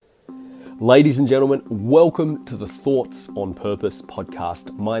Ladies and gentlemen, welcome to the Thoughts on Purpose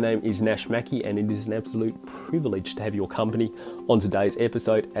podcast. My name is Nash Mackey, and it is an absolute privilege to have your company on today's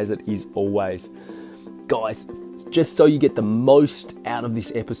episode, as it is always. Guys, just so you get the most out of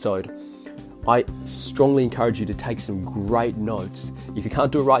this episode, I strongly encourage you to take some great notes. If you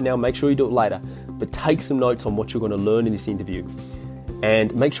can't do it right now, make sure you do it later, but take some notes on what you're going to learn in this interview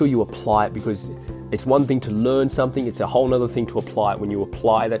and make sure you apply it, because it's one thing to learn something, it's a whole other thing to apply it. When you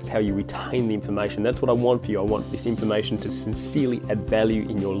apply, that's how you retain the information. That's what I want for you. I want this information to sincerely add value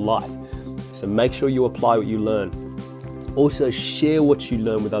in your life. So make sure you apply what you learn. Also, share what you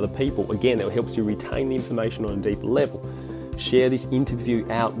learn with other people. Again, that helps you retain the information on a deeper level. Share this interview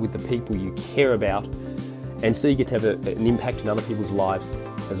out with the people you care about, and so you get to have an impact in other people's lives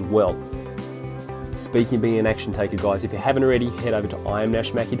as well. Speaking of being an action taker, guys, if you haven't already, head over to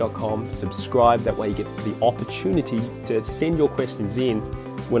imnashmackey.com, subscribe. That way you get the opportunity to send your questions in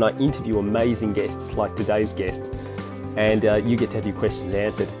when I interview amazing guests like today's guest, and you get to have your questions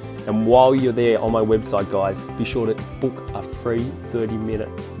answered. And while you're there on my website, guys, be sure to book a free 30-minute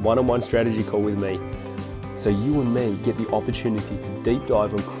one-on-one strategy call with me, so you and me get the opportunity to deep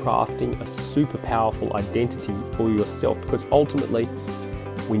dive on crafting a super powerful identity for yourself, because ultimately,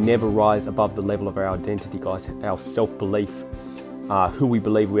 we never rise above the level of our identity, guys, our self-belief, who we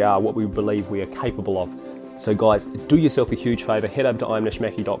believe we are, what we believe we are capable of. So guys, do yourself a huge favor, head over to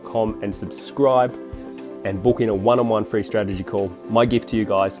imnashmackey.com and subscribe and book in a one-on-one free strategy call. My gift to you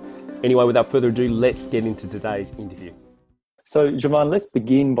guys. Anyway, without further ado, let's get into today's interview. So JuVan, let's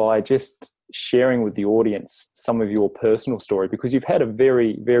begin by just sharing with the audience some of your personal story, because you've had a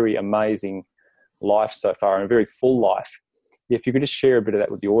very, very amazing life so far, and a very full life. If you could just share a bit of that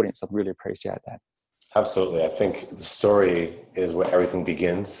with the audience, I'd really appreciate that. Absolutely. I think the story is where everything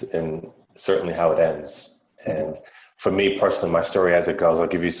begins and certainly how it ends. And for me personally, my story as it goes, I'll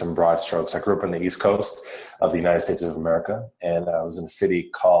give you some broad strokes. I grew up on the East Coast of the United States of America, and I was in a city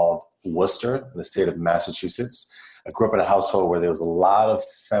called Worcester in the state of Massachusetts. I grew up in a household where there was a lot of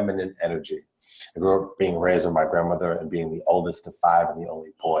feminine energy. I grew up being raised with my grandmother and being the oldest of five and the only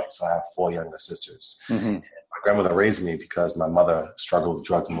boy. So I have four younger sisters. Mm-hmm. My grandmother raised me because my mother struggled with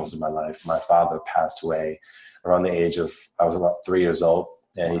drugs most of my life. My father passed away around the age of, I was about 3 years old,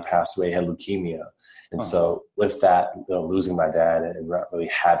 and he passed away, he had leukemia. And so with that, losing my dad and not really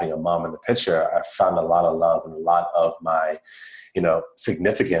having a mom in the picture, I found a lot of love and a lot of my,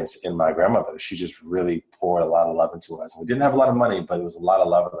 significance in my grandmother. She just really poured a lot of love into us. And we didn't have a lot of money, but there was a lot of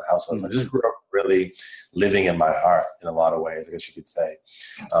love in the household. I just grew up really living in my heart in a lot of ways, I guess you could say.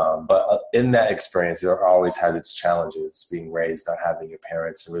 But in that experience, there always has its challenges, being raised, not having your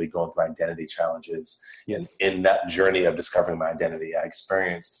parents, and really going through identity challenges. And in that journey of discovering my identity, I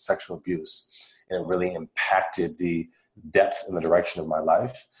experienced sexual abuse. And it really impacted the depth and the direction of my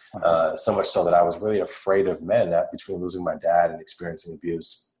life, so much so that I was really afraid of men. That between losing my dad and experiencing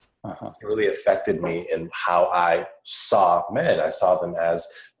abuse, it really affected me in how I saw men. I saw them as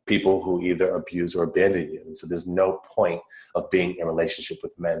people who either abuse or abandon you. And so there's no point of being in a relationship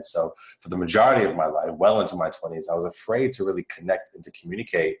with men. So for the majority of my life, well into my 20s, I was afraid to really connect and to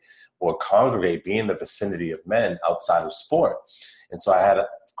communicate or congregate, be in the vicinity of men outside of sport. And so I had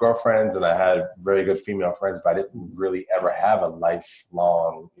girlfriends and I had very good female friends, but I didn't really ever have a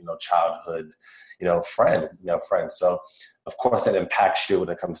lifelong, childhood, friend. So of course that impacts you when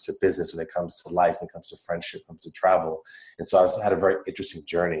it comes to business, when it comes to life, when it comes to friendship, when it comes to travel. And so I had a very interesting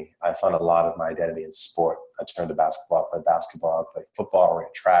journey. I found a lot of my identity in sport. I turned to basketball, played football, ran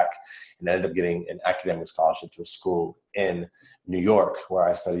track, and ended up getting an academic scholarship to a school in New York, where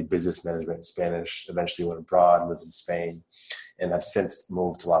I studied business management and Spanish, eventually went abroad, lived in Spain, and I've since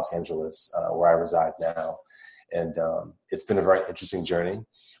moved to Los Angeles, where I reside now. And it's been a very interesting journey.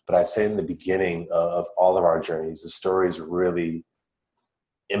 But I'd say in the beginning of all of our journeys, the stories really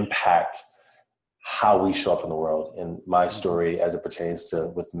impact how we show up in the world. And my story, as it pertains to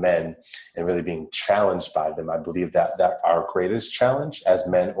with men and really being challenged by them, I believe that our greatest challenge as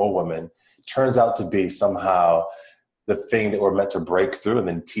men or women turns out to be somehow the thing that we're meant to break through and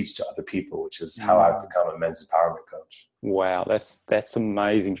then teach to other people, which is how I've become a men's empowerment coach. Wow, that's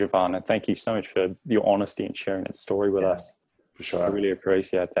amazing, JuVan. And thank you so much for your honesty and sharing that story with us. For sure. I really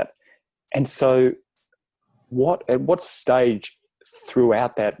appreciate that. And so at what stage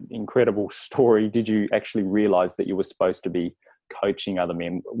throughout that incredible story did you actually realize that you were supposed to be coaching other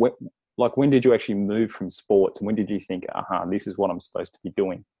men? When did you actually move from sports, and when did you think, this is what I'm supposed to be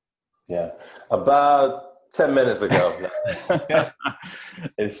doing? Yeah, about 10 minutes ago.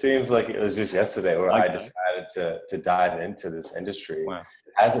 It seems like it was just yesterday where I decided to dive into this industry. Wow.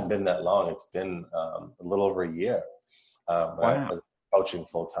 It hasn't been that long. It's been a little over a year. I was coaching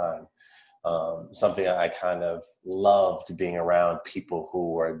full time. something I kind of loved, being around people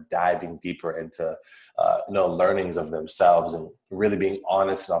who were diving deeper into, learnings of themselves and really being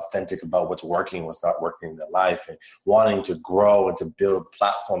honest and authentic about what's working, what's not working in their life, and wanting to grow and to build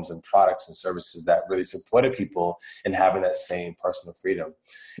platforms and products and services that really supported people in having that same personal freedom.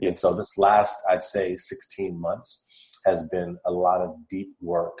 Yeah. And so this last, I'd say 16 months has been a lot of deep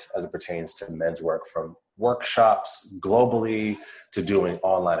work as it pertains to men's work, from workshops globally to doing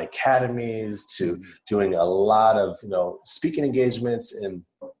online academies to doing a lot of, speaking engagements and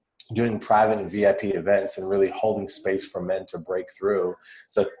doing private and VIP events and really holding space for men to break through,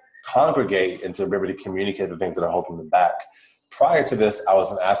 to congregate and to be able to communicate the things that are holding them back. Prior to this, I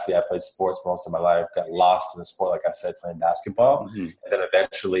was an athlete. I played sports most of my life, got lost in the sport, like I said, playing basketball. Mm-hmm. And then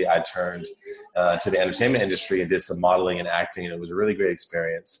eventually I turned to the entertainment industry and did some modeling and acting, and it was a really great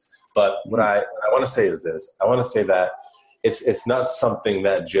experience. But what I want to say is this. I want to say that it's not something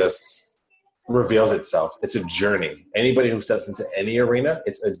that just reveals itself. It's a journey. Anybody who steps into any arena,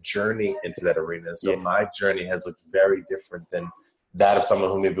 it's a journey into that arena. So my journey has looked very different than that of someone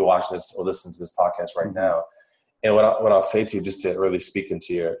who may be watching this or listening to this podcast right now. And what I'll say to you, just to really speak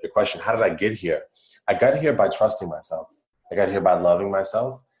into your question, how did I get here? I got here by trusting myself. I got here by loving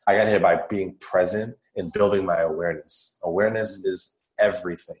myself. I got here by being present and building my awareness. Awareness is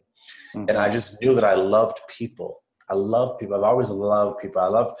everything. Mm-hmm. And I just knew that I loved people. I love people. I've always loved people.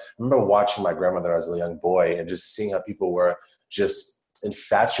 I remember watching my grandmother as a young boy and just seeing how people were just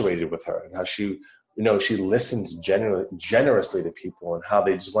infatuated with her, and how she listens generously to people, and how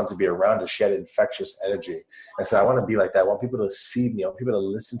they just want to be around her. She had infectious energy. And so I want to be like that. I want people to see me. I want people to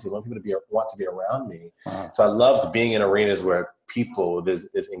listen to me. I want people to want to be around me. Wow. So I loved being in arenas where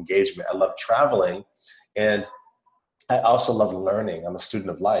there's engagement. I love traveling. And I also love learning. I'm a student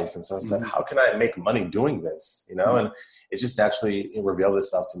of life. And so I said, how can I make money doing this? And it just naturally revealed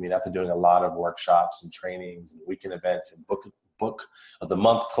itself to me after doing a lot of workshops and trainings and weekend events and book of the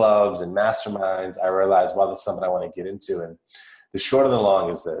month clubs and masterminds. I realized, wow, this is something I want to get into. And the short and the long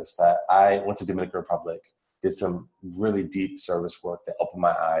is this, that I went to Dominican Republic, did some really deep service work that opened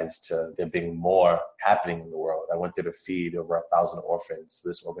my eyes to there being more happening in the world. I went there to feed over 1,000 orphans to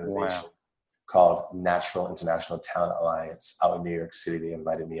this organization called Natural International Talent Alliance out in New York City. They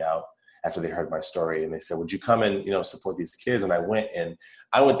invited me out after they heard my story, and they said, would you come and, support these kids? And I went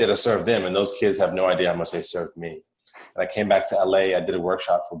there to serve them, and those kids have no idea how much they served me. And I came back to LA. I did a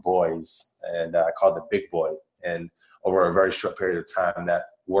workshop for boys, and I called it Big Boy. And over a very short period of time, that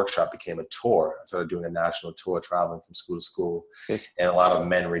workshop became a tour. I started doing a national tour, traveling from school to school. And a lot of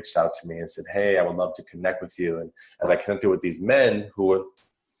men reached out to me and said, hey, I would love to connect with you. And as I connected with these men who were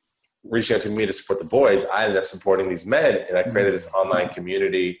reaching out to me to support the boys, I ended up supporting these men. And I created this online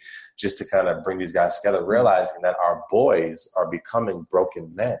community just to kind of bring these guys together, realizing that our boys are becoming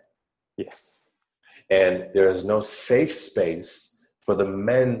broken men. Yes. And there is no safe space for the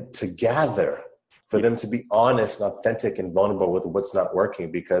men to gather, for them to be honest and authentic and vulnerable with what's not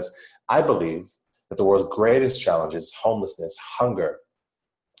working. Because I believe that the world's greatest challenges, homelessness, hunger,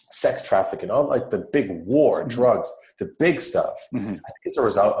 sex trafficking, all like the big war, drugs, the big stuff, I think it's a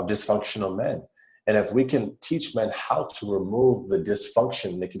result of dysfunctional men. And if we can teach men how to remove the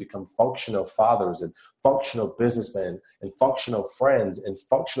dysfunction, they can become functional fathers and functional businessmen and functional friends and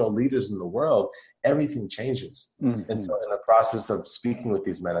functional leaders in the world, everything changes. And so in the process of speaking with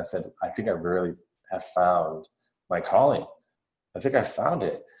these men, I said, I think I really have found my calling. I think I found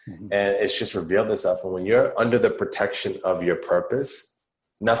it. And it's just revealed itself. And when you're under the protection of your purpose,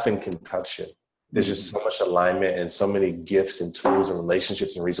 nothing can touch it. There's just so much alignment and so many gifts and tools and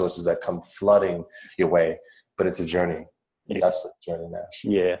relationships and resources that come flooding your way. But it's a journey. It's absolutely a journey, Nash.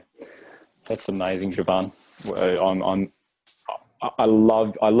 Yeah, that's amazing, JuVan. I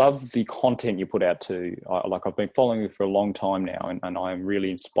love the content you put out too. I've been following you for a long time now, and I'm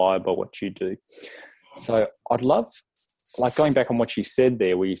really inspired by what you do. So I'd love, going back on what you said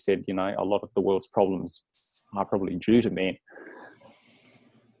there, where you said, a lot of the world's problems are probably due to men.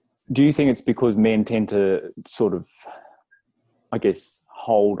 Do you think it's because men tend to sort of,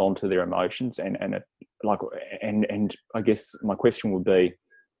 hold on to their emotions and I guess my question would be,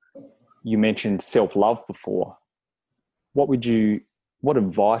 you mentioned self-love before. What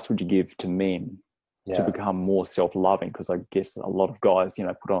advice would you give to men to become more self-loving? Because I guess a lot of guys,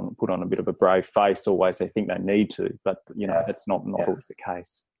 put on a bit of a brave face always. They think they need to, but that's not always the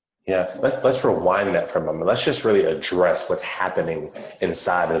case. Yeah, let's rewind that for a moment. Let's just really address what's happening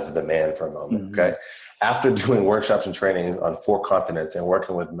inside of the man for a moment, okay? After doing workshops and trainings on 4 continents and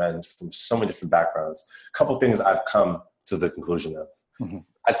working with men from so many different backgrounds, a couple of things I've come to the conclusion of.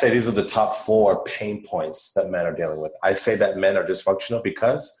 I'd say these are the top 4 pain points that men are dealing with. I say that men are dysfunctional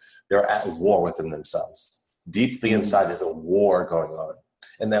because they're at war within themselves. Deeply inside, there's a war going on.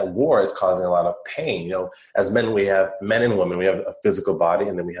 And that war is causing a lot of pain. You know, as men, we have men and women, we have a physical body,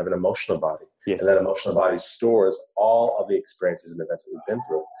 and then we have an emotional body. Yes. And that emotional body stores all of the experiences and events that we've been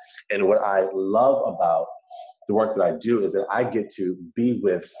through. And what I love about the work that I do is that I get to be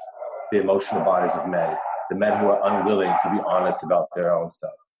with the emotional bodies of men, the men who are unwilling to be honest about their own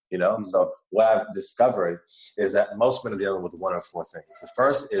stuff. You know, so what I've discovered is that most men are dealing with one of four things. The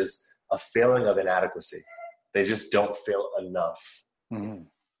first is a feeling of inadequacy. They just don't feel enough. Mm-hmm.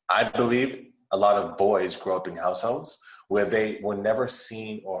 I believe a lot of boys grow up in households where they were never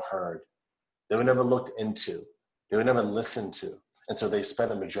seen or heard. They were never looked into. They were never listened to. And so they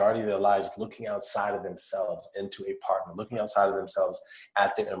spend the majority of their lives looking outside of themselves into a partner, looking outside of themselves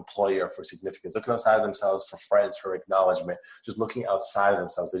at their employer for significance, looking outside of themselves for friends, for acknowledgement, just looking outside of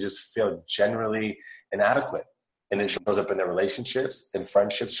themselves. They just feel generally inadequate. And it shows up in their relationships and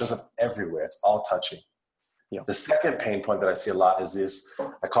friendships, shows up everywhere. It's all touching. Yeah. The second pain point that I see a lot is this,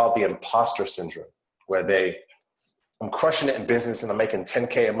 I call it the imposter syndrome, where I'm crushing it in business and I'm making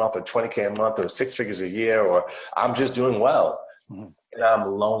 10K a month or 20K a month or 6 figures a year, or I'm just doing well. Mm-hmm. And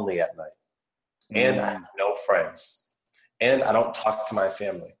I'm lonely at night. And I have no friends. And I don't talk to my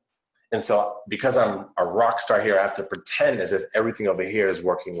family. And so because I'm a rock star here, I have to pretend as if everything over here is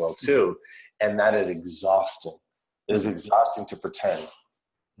working well too. And that is exhausting. It is exhausting to pretend.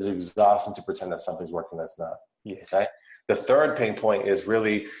 It's exhausting to pretend that something's working that's not. Yes. Okay? The third pain point is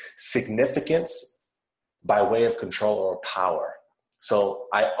really significance by way of control or power. So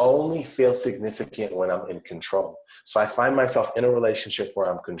I only feel significant when I'm in control. So I find myself in a relationship where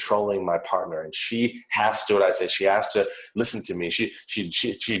I'm controlling my partner, and she has to do what I say. She has to listen to me. She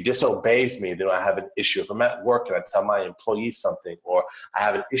disobeys me, then I have an issue. If I'm at work and I tell my employees something, or I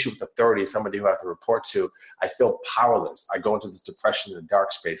have an issue with authority, somebody who I have to report to, I feel powerless. I go into this depression in a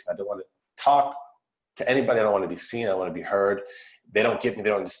dark space. And I don't want to talk to anybody. I don't want to be seen. I don't want to be heard. They don't get me. They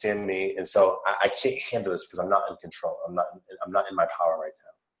don't understand me. And so I can't handle this because I'm not in control. I'm not in my power right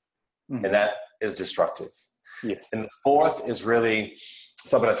now. Mm-hmm. And that is destructive. Yes. And the fourth is really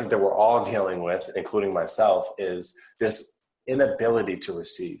something I think that we're all dealing with, including myself, is this inability to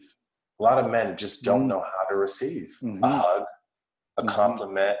receive. A lot of men just don't know how to receive a hug, a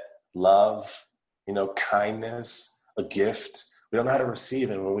compliment, love, kindness, a gift. We don't know how to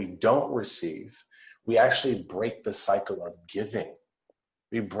receive. And when we don't receive, we actually break the cycle of giving.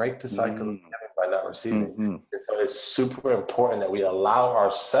 We break the cycle of giving by not receiving. And so it's super important that we allow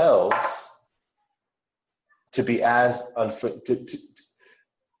ourselves to be as let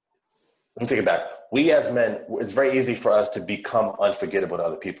me take it back. We as men, it's very easy for us to become unforgettable to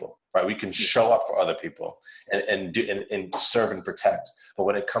other people, right? We can show up for other people and serve and protect. But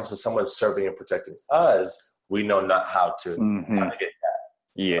when it comes to someone serving and protecting us, we know not how to navigate that.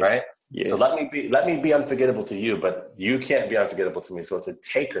 Yes. Right? Yes. So let me be unforgettable to you, but you can't be unforgettable to me. So it's a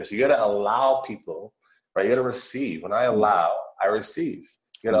taker. So you got to allow people, right? You got to receive. When I allow, I receive.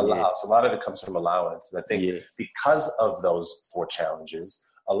 You got to allow. So a lot of it comes from allowance. And I think because of those four challenges,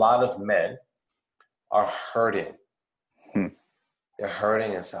 a lot of men are hurting. They're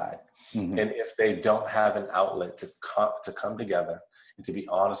hurting inside. And if they don't have an outlet to come together and to be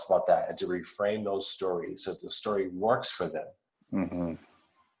honest about that and to reframe those stories so that the story works for them,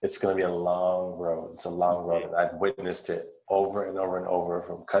 it's going to be a long road. It's a long road. And I've witnessed it over and over and over,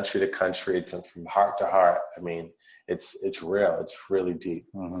 from country to country, from heart to heart. I mean, it's real. It's really deep.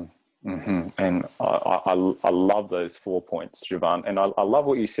 And I love those 4 points, JuVan. And I love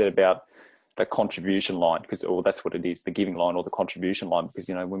what you said about the contribution line, because that's what it is, the giving line or the contribution line. Because,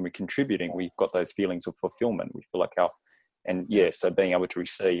 when we're contributing, we've got those feelings of fulfillment. We feel like so being able to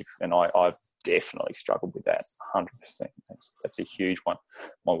receive, and I've definitely struggled with that 100%. That's a huge one.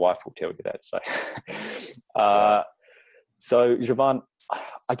 My wife will tell you that. So JuVan,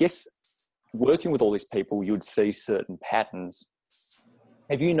 I guess working with all these people, you'd see certain patterns.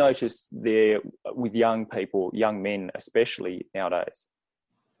 Have you noticed there with young people, young men especially nowadays,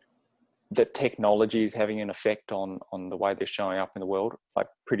 that technology is having an effect on the way they're showing up in the world, like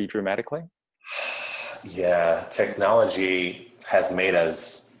pretty dramatically? Yeah, technology has made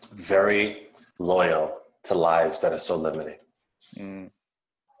us very loyal to lives that are so limiting. And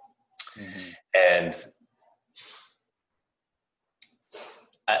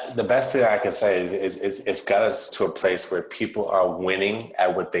the best thing I can say is it's got us to a place where people are winning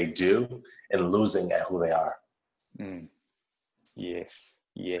at what they do and losing at who they are. Yes.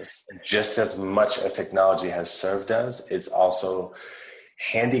 Just as much as technology has served us, it's also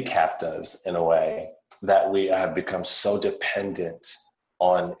handicapped us in a way that we have become so dependent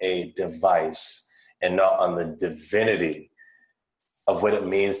on a device and not on the divinity of what it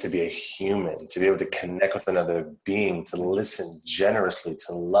means to be a human, to be able to connect with another being, to listen generously,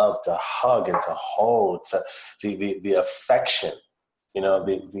 to love, to hug and to hold, to the affection,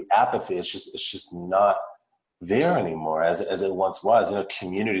 the apathy. It's just not there anymore as it once was.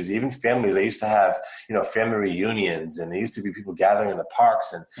 Communities, even families, they used to have, family reunions, and there used to be people gathering in the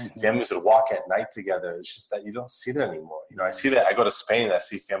parks, and families would walk at night together. It's just that you don't see that anymore. I see that. I go to Spain and I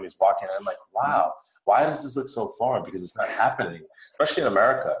see families walking, and I'm like, wow, why does this look so foreign? Because it's not happening, especially in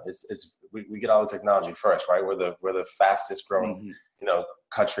America. We get all the technology first, right? We're the fastest growing,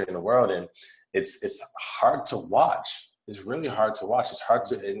 country in the world, and it's hard to watch. It's really hard to watch. It's hard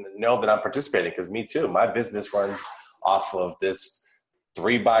to know that I'm participating, because me too. My business runs off of this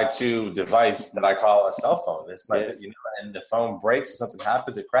 3x2 device that I call a cell phone. It's like, and the phone breaks, or something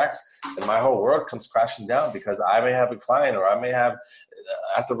happens, it cracks, and my whole world comes crashing down because I may have a client, or I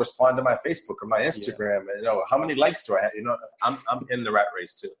have to respond to my Facebook or my Instagram. And, how many likes do I have? I'm in the rat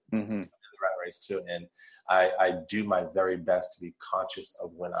race too. And I do my very best to be conscious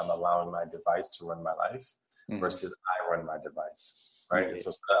of when I'm allowing my device to run my life versus I run my device, right? And so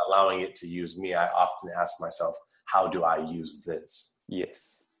instead of allowing it to use me, I often ask myself, how do I use this?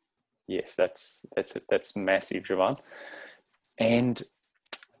 Yes, that's massive, JuVan. And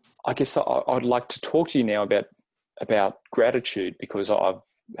I guess I'd like to talk to you now about gratitude, because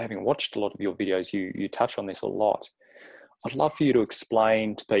having watched a lot of your videos, you touch on this a lot. I'd love for you to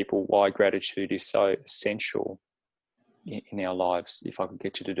explain to people why gratitude is so essential in our lives. If I could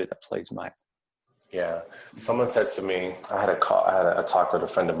get you to do that, please, mate. Yeah. Someone said to me, I had a talk with a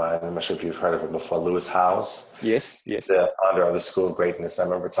friend of mine. I'm not sure if you've heard of him before, Lewis Howes. Yes. The founder of the School of Greatness. I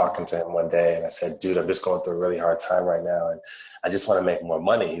remember talking to him one day, and I said, dude, I'm just going through a really hard time right now, and I just want to make more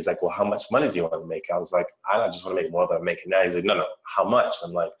money. He's like, well, how much money do you want to make? I was like, I just want to make more than I'm making now. He's like, no, how much?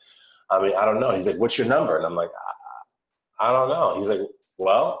 I'm like, I don't know. He's like, what's your number? And I'm like, I don't know. He's like,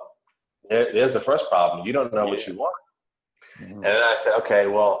 well, there's the first problem. You don't know what you want. And then I said, okay,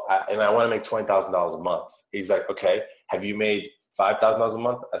 well, I want to make $20,000 a month. He's like, okay, have you made $5,000 a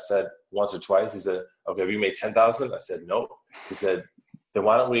month? I said, once or twice. He said, okay, have you made 10,000? I said, nope. He said, then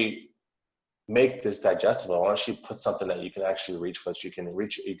why don't we make this digestible? Why don't you put something that you can actually reach for, that you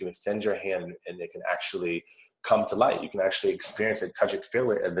can extend your hand and it can actually come to light. You can actually experience it, touch it,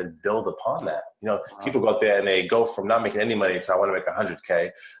 feel it, and then build upon that. People go out there and they go from not making any money to I want to make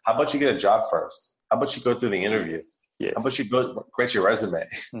 100K. How about you get a job first? How about you go through the interview? Yes. How about you create your resume?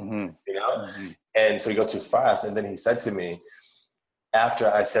 And so you go too fast. And then he said to me,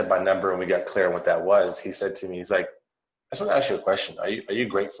 after I said my number and we got clear on what that was, he said to me, he's like, I just want to ask you a question. Are you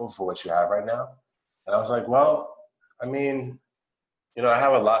grateful for what you have right now? And I was like, well, I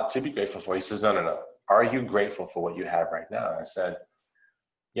have a lot to be grateful for. He says, no. Are you grateful for what you have right now? And I said,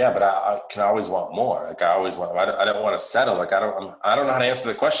 yeah, but I can always want more. Like I don't want to settle. Like I don't know how to answer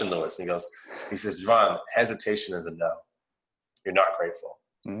the question, Lewis. And he says, JuVan, hesitation is a no. You're not grateful.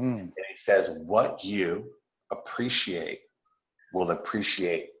 And he says, what you appreciate will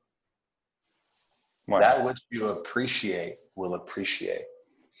appreciate. Wow. That which you appreciate will appreciate.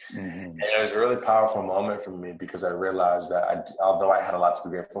 And it was a really powerful moment for me, because I realized that although I had a lot to be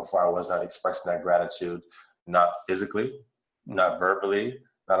grateful for, I was not expressing that gratitude, not physically, not verbally,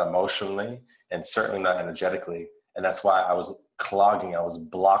 not emotionally, and certainly not energetically. And that's why I was blocking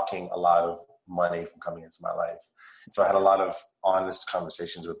a lot of money from coming into my life. And so I had a lot of honest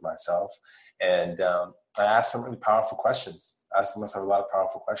conversations with myself. And I asked some really powerful questions. I asked myself a lot of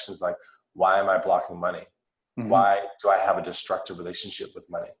powerful questions like, why am I blocking money? Why do I have a destructive relationship with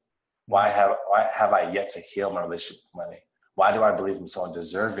money? Why have I yet to heal my relationship with money? Why do I believe I'm so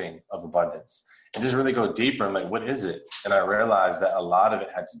undeserving of abundance? And just really go deeper. I'm like, what is it? And I realized that a lot of it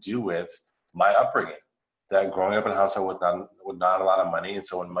had to do with my upbringing, that growing up in a household with not a lot of money. And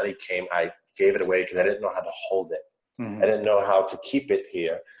so when money came, I gave it away because I didn't know how to hold it. I didn't know how to keep it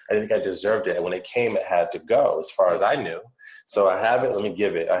here. I didn't think I deserved it. And when it came, it had to go as far as I knew. So I have it, let me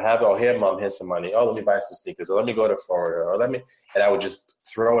give it. I have it, oh, here, Mom, here's some money. Oh, let me buy some sneakers. Or let me go to Florida. And I would just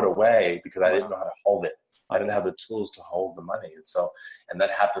throw it away because I didn't know how to hold it. I didn't have the tools to hold the money. And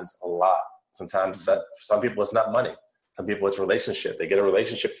that happens a lot. Sometimes for some people, it's not money. Some people, it's relationship. They get a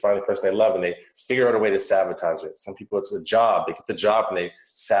relationship to find the person they love, and they figure out a way to sabotage it. Some people, it's a job. They get the job and they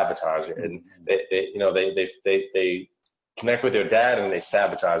sabotage it, and they connect with their dad and they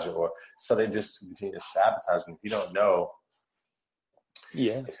sabotage it, or so they just continue to sabotage it. If you don't know, if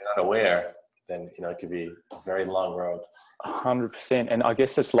you're not aware, then it could be a very long road. 100%. And I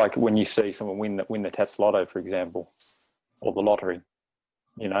guess it's like when you see someone win the Tesla Lotto, for example, or the lottery.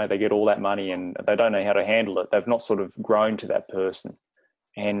 They get all that money and they don't know how to handle it. They've not sort of grown to that person.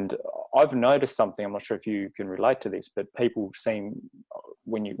 And I've noticed something. I'm not sure if you can relate to this, but people seem,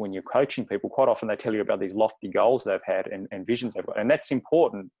 when you're coaching people, quite often they tell you about these lofty goals they've had and visions they've got, and that's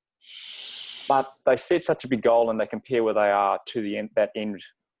important. But they set such a big goal and they compare where they are to the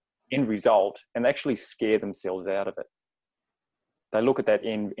end result, and they actually scare themselves out of it. They look at that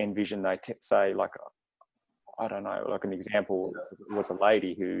end vision. They say, like, I don't know, like an example was a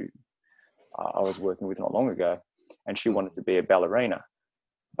lady who I was working with not long ago, and she wanted to be a ballerina,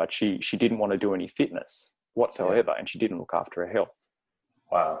 but she didn't want to do any fitness whatsoever, and she didn't look after her health.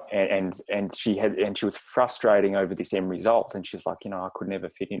 Wow. And she was frustrating over this end result, and she's like, I could never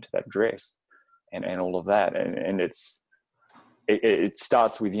fit into that dress, and all of that, and it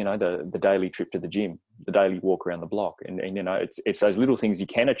starts with the daily trip to the gym, the daily walk around the block, and it's those little things you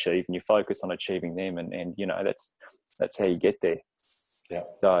can achieve, and you focus on achieving them, and that's how you get there. Yeah.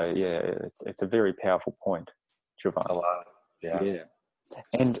 So yeah, it's a very powerful point, JuVan. A lot. Yeah.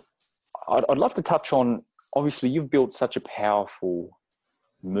 And I'd love to touch on, obviously you've built such a powerful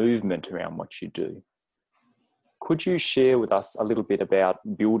movement around what you do. Could you share with us a little bit about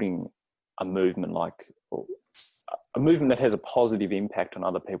building a movement that has a positive impact on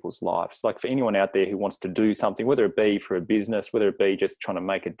other people's lives? Like, for anyone out there who wants to do something, whether it be for a business, whether it be just trying to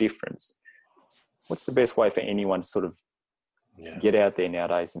make a difference, what's the best way for anyone to sort of get out there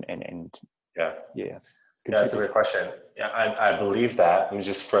nowadays and that's a great question. Yeah, I believe that. Let me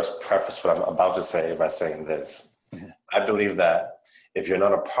just first preface what I'm about to say by saying this. Mm-hmm. I believe that if you're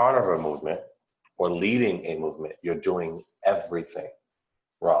not a part of a movement or leading a movement, you're doing everything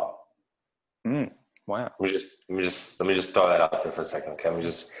wrong. Wow. Let me just throw that out there for a second. Okay, let me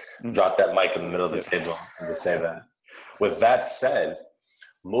just drop that mic in the middle of the table and just say that. With that said,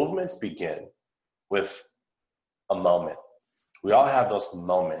 movements begin with a moment. We all have those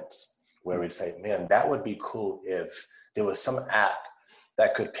moments where we say, man, that would be cool if there was some app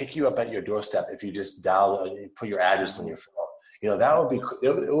that could pick you up at your doorstep if you just put your address on your phone. That would be,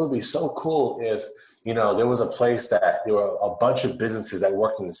 it would be so cool if, there was a place that there were a bunch of businesses that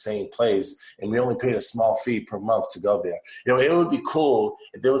worked in the same place and we only paid a small fee per month to go there. It would be cool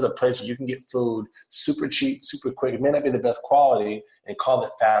if there was a place where you can get food super cheap, super quick. It may not be the best quality and call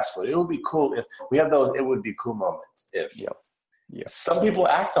it fast food. It would be cool if we have those, it would be cool moments. Some people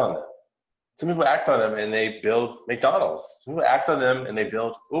act on them. Some people act on them and they build McDonald's. Some people act on them and they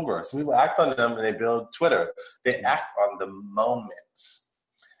build Uber. Some people act on them and they build Twitter. They act on the moments.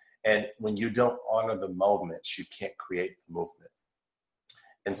 And when you don't honor the moments, you can't create the movement.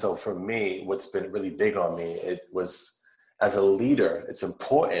 And so for me, what's been really big on me, it was, as a leader, it's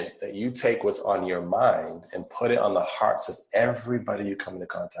important that you take what's on your mind and put it on the hearts of everybody you come into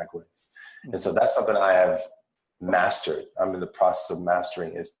contact with. And so that's something I have mastered. I'm in the process of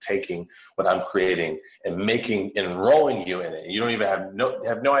mastering, is taking what I'm creating and enrolling you in it. You don't even have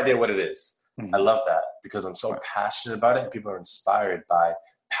no idea what it is. I love that because I'm so passionate about it, and people are inspired by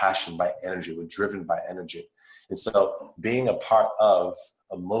passion, by energy. We're driven by energy. And so being a part of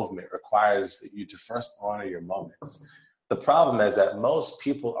a movement requires that you to first honor your moments. The problem is that most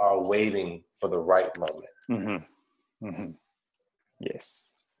people are waiting for the right moment.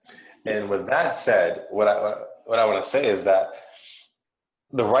 Yes. And with that said, what I want to say is that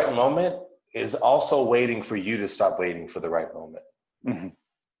the right moment is also waiting for you to stop waiting for the right moment.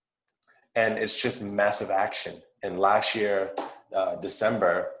 And it's just massive action. And last year,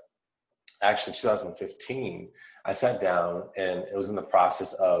 December, actually 2015, I sat down and it was in the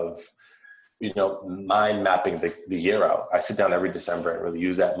process of, mind mapping the year out. I sit down every December and really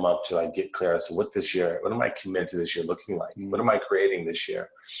use that month to get clear as to what am I committed to this year looking like? What am I creating this year?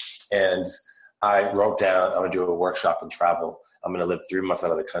 And I wrote down, I'm going to do a workshop and travel. I'm going to live 3 months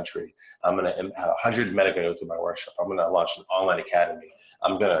out of the country. I'm going to have 100 men going to go through my workshop. I'm going to launch an online academy.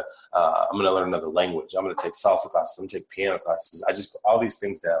 I'm going to learn another language. I'm going to take salsa classes. I'm going to take piano classes. I just put all these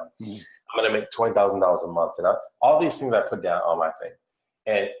things down. I'm going to make $20,000 a month. And all these things I put down on my thing.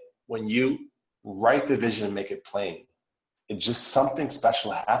 And when you write the vision and make it plain, something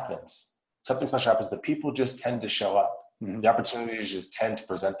special happens. Something special happens. The people just tend to show up. The opportunities just tend to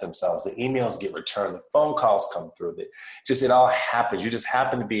present themselves. The emails get returned. The phone calls come through. It all happens. You just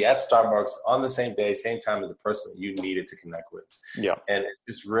happen to be at Starbucks on the same day, same time as the person that you needed to connect with. Yeah. And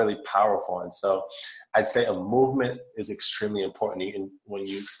it's just really powerful. And so I'd say a movement is extremely important. And when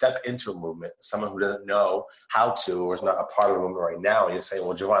you step into a movement, someone who doesn't know how to or is not a part of the movement right now, and you're saying,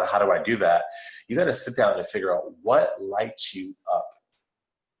 well, JuVan, how do I do that? You got to sit down and figure out what lights you up.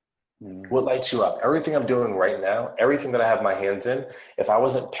 What lights you up? Everything I'm doing right now, everything that I have my hands in, if I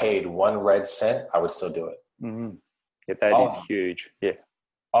wasn't paid 1 red cent, I would still do it. Yeah, that is huge. Yeah.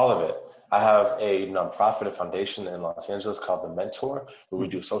 All of it. I have a nonprofit, a foundation in Los Angeles called The Mentor, where we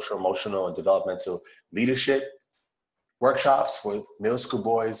do social, emotional, and developmental leadership workshops for middle school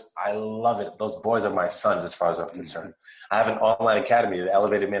boys. I love it. Those boys are my sons as far as I'm concerned. I have an online academy, the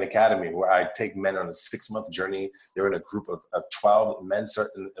Elevated Men Academy, where I take men on a 6-month journey. They're in a group of 12 men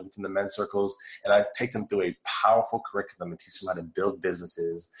within the men's circles, and I take them through a powerful curriculum and teach them how to build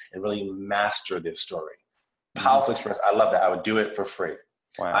businesses and really master their story. Powerful experience. I love that. I would do it for free.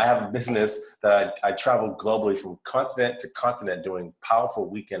 Wow. I have a business that I travel globally from continent to continent doing powerful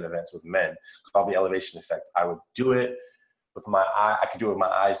weekend events with men called The Elevation Effect. I would do it with my eye. I could do it with my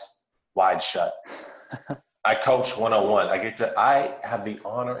eyes wide shut. I coach one-on-one. I have the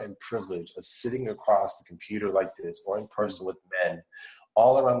honor and privilege of sitting across the computer like this or in person with men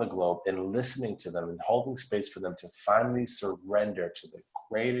all around the globe and listening to them and holding space for them to finally surrender to the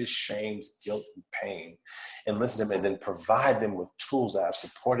greatest shames, guilt, and pain, and listen to them and then provide them with tools that have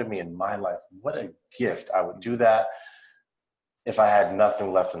supported me in my life. What a gift. I would do that if I had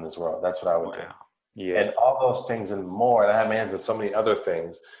nothing left in this world. That's what I would do. Yeah. And all those things and more. And I have my hands in so many other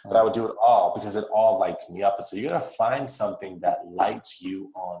things, but I would do it all because it all lights me up. And so you got to find something that lights you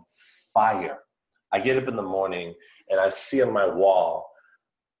on fire. I get up in the morning and I see on my wall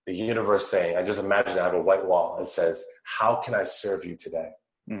the universe saying, I just imagine I have a white wall. It says, how can I serve you today?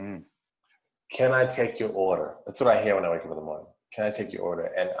 Mm-hmm. Can I take your order? That's what I hear when I wake up in the morning. Can I take your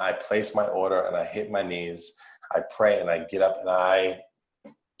order? And I place my order and I hit my knees. I pray and I get up and I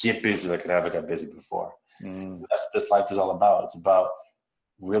get busy like I never got busy before. Mm. That's what this life is all about. It's about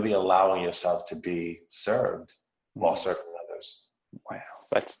really allowing yourself to be served while serving others. Wow,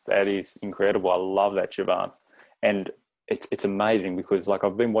 that is incredible. I love that, JuVan. And it's amazing because like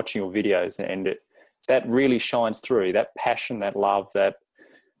I've been watching your videos and that really shines through. That passion, that love, that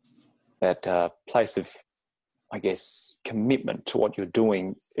place of, I guess, commitment to what you're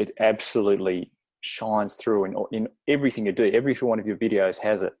doing. It absolutely shines through in everything you do. Every one of your videos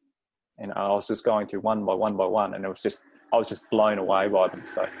has it. And I was just going through one by one, and I was just blown away by them.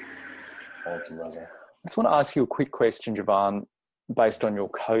 So Thank you, brother. I just want to ask you a quick question, JuVan, based on your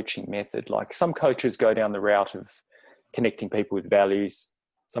coaching method. Like some coaches go down the route of connecting people with values.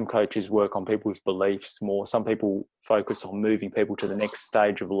 Some coaches work on people's beliefs more. Some people focus on moving people to the next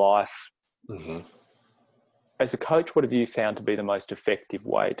stage of life. Mm-hmm. As a coach, what have you found to be the most effective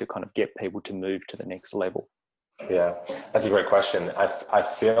way to kind of get people to move to the next level? Yeah, that's a great question. I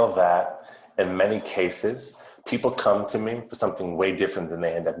feel that in many cases, people come to me for something way different than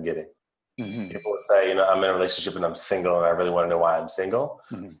they end up getting. Mm-hmm. People would say, I'm in a relationship and I'm single and I really want to know why I'm single,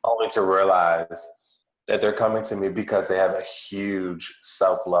 only to realize that they're coming to me because they have a huge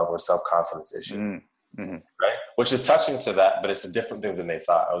self-love or self-confidence issue, right? Which is touching to that, but it's a different thing than they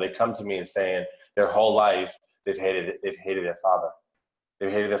thought. Or they come to me and saying their whole life they've hated their father.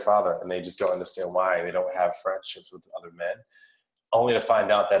 They've hated their father and they just don't understand why. They don't have friendships with other men, only to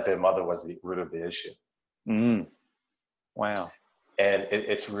find out that their mother was the root of the issue. Mm. Wow. And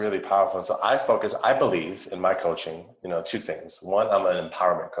it's really powerful. And so I believe in my coaching, two things. One, I'm an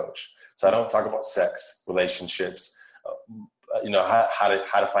empowerment coach. So I don't talk about sex, relationships, how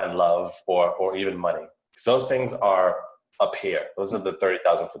to find love or even money. So those things are up here. Those are the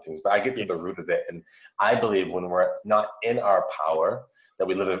 30,000 foot things, but I get to the root of it. And I believe when we're not in our power, that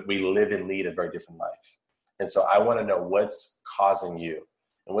we live and lead a very different life. And so I want to know what's causing you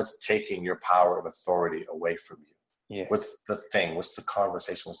and what's taking your power and authority away from you. Yes. What's the thing? What's the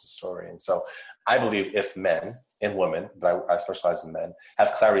conversation? What's the story? And so I believe if men and women, but I specialize in men,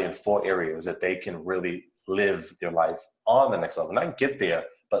 have clarity in 4 areas that they can really live their life on the next level. Not get there,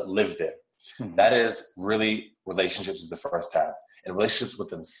 but live there. Mm-hmm. That is really relationships is the first tab. And relationships with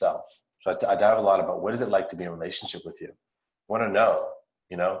themselves. So I dive a lot about what is it like to be in a relationship with you? I want to know,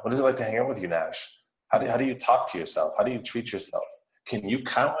 what is it like to hang out with you, Nash? How do you talk to yourself? How do you treat yourself? Can you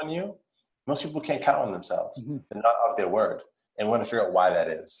count on you? Most people can't count on themselves. Mm-hmm. They're not of their word. And we want to figure out why that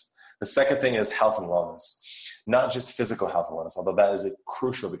is. The second thing is health and wellness. Not just physical health and wellness, although that is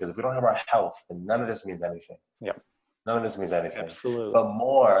crucial because if we don't have our health, then none of this means anything. Yep. None of this means anything. Absolutely. But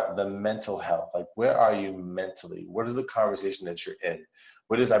more the mental health. Like, where are you mentally? What is the conversation that you're in?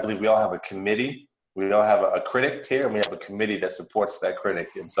 I believe we all have a committee. We all have a critic here, and we have a committee that supports that critic.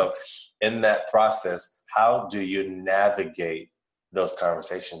 And so in that process, how do you navigate those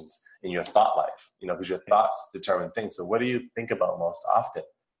conversations in your thought life? Because your thoughts determine things. So what do you think about most often?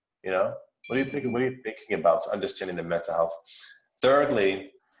 What are you thinking about? So understanding the mental health.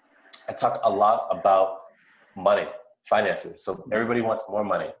 Thirdly, I talk a lot about money, finances. So everybody wants more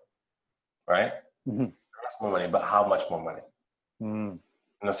money, right? Mm-hmm. Wants more money, but how much more money?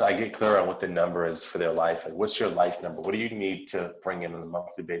 So I get clear on what the number is for their life. Like, what's your life number? What do you need to bring in on a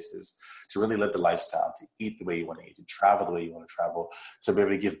monthly basis to really live the lifestyle, to eat the way you want to eat, to travel the way you want to travel, to be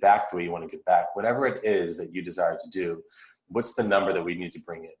able to give back the way you want to give back? Whatever it is that you desire to do, what's the number that we need to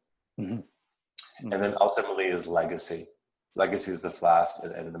bring in? Mm-hmm. And then ultimately is legacy. Legacy is the last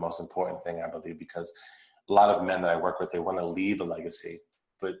and the most important thing, I believe, because a lot of men that I work with, they want to leave a legacy,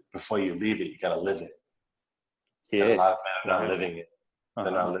 but before you leave it, you got to live it. Yes. And a lot of men are not living it. They're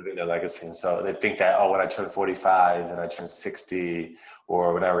not living their legacy. And so they think that, when I turn 45 and I turn 60,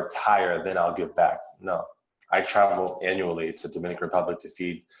 or when I retire, then I'll give back. No, I travel annually to Dominican Republic to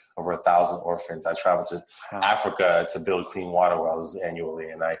feed over 1,000 orphans. I travel to Africa to build clean water wells annually.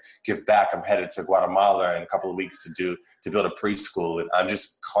 And I give back. I'm headed to Guatemala in a couple of weeks to build a preschool. And I'm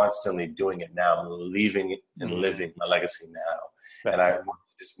just constantly doing it now. I'm leaving and living my legacy now. And I want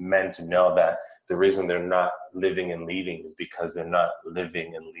just men to know that the reason they're not living and leading is because they're not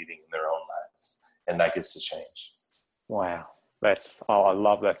living and leading in their own lives. And that gets to change. Wow. I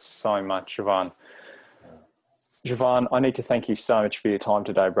love that so much, JuVan. JuVan, I need to thank you so much for your time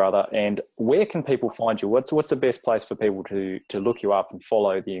today, brother. And where can people find you? What's the best place for people to look you up and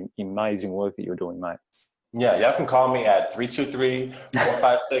follow the amazing work that you're doing, mate? Yeah, y'all can call me at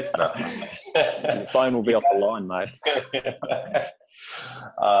 323-456. No. Your phone will be off the line, mate.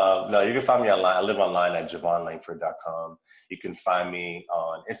 No, you can find me online. I live online at JuVanLangford.com. You can find me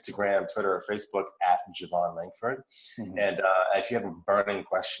on Instagram, Twitter, or Facebook at JuVan Langford. Mm-hmm. And if you have a burning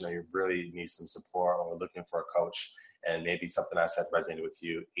question or you really need some support or looking for a coach and maybe something I said resonated with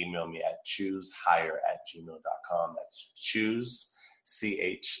you, email me at choosehire@gmail.com. That's choose,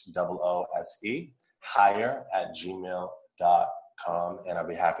 CHOOSE, hire@gmail.com. And I'll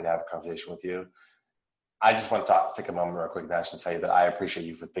be happy to have a conversation with you. I just want to take a moment real quick, Nash, to tell you that I appreciate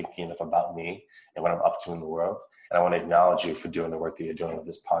you for thinking enough about me and what I'm up to in the world. And I want to acknowledge you for doing the work that you're doing with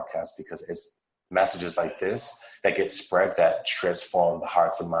this podcast, because it's messages like this that get spread that transform the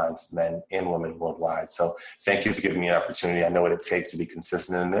hearts and minds of men and women worldwide. So thank you for giving me an opportunity. I know what it takes to be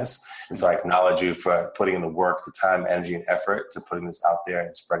consistent in this. And so I acknowledge you for putting in the work, the time, energy, and effort to putting this out there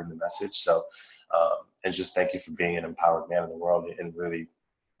and spreading the message. So, and just thank you for being an empowered man in the world and really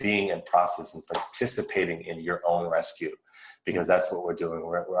being in process and participating in your own rescue, because that's what we're doing.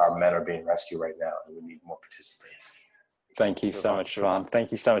 Our men are being rescued right now, and we need more participants. Thank you so much, JuVan. Thank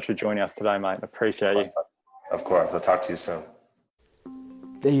you so much for joining us today, mate. Appreciate you. Of course. I'll talk to you soon.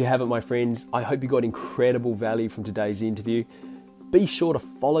 There you have it, my friends. I hope you got incredible value from today's interview. Be sure to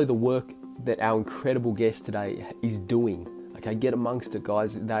follow the work that our incredible guest today is doing. Okay, get amongst it,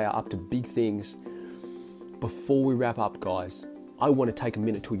 guys. They are up to big things. Before we wrap up, guys, I want to take a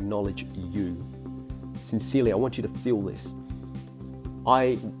minute to acknowledge you. Sincerely, I want you to feel this.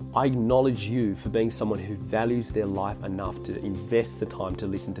 I acknowledge you for being someone who values their life enough to invest the time to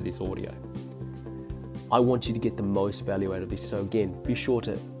listen to this audio. I want you to get the most value out of this. So again, be sure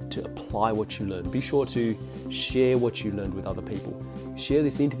to apply what you learn. Be sure to share what you learned with other people. Share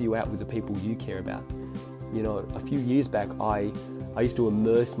this interview out with the people you care about. You know, a few years back, I used to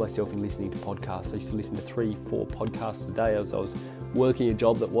immerse myself in listening to podcasts. I used to listen to 3-4 podcasts a day as I was working a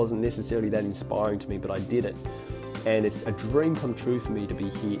job that wasn't necessarily that inspiring to me, but I did it. And it's a dream come true for me to be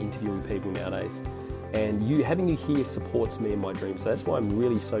here interviewing people nowadays. And having you here supports me in my dream. So that's why I'm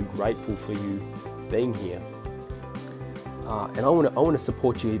really so grateful for you being here. And I want to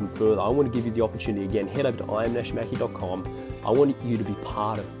support you even further. I want to give you the opportunity again. Head over to imnashmackie.com. I want you to be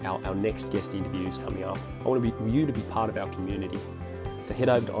part of our next guest interviews coming up. I want you to be part of our community. So head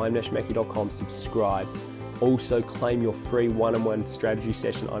over to imnashmackie.com, subscribe. Also claim your free one-on-one strategy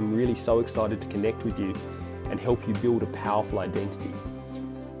session. I'm really so excited to connect with you and help you build a powerful identity.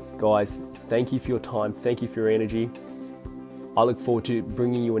 Guys, thank you for your time. Thank you for your energy. I look forward to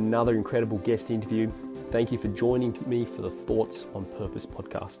bringing you another incredible guest interview. Thank you for joining me for the Thoughts on Purpose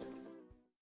podcast.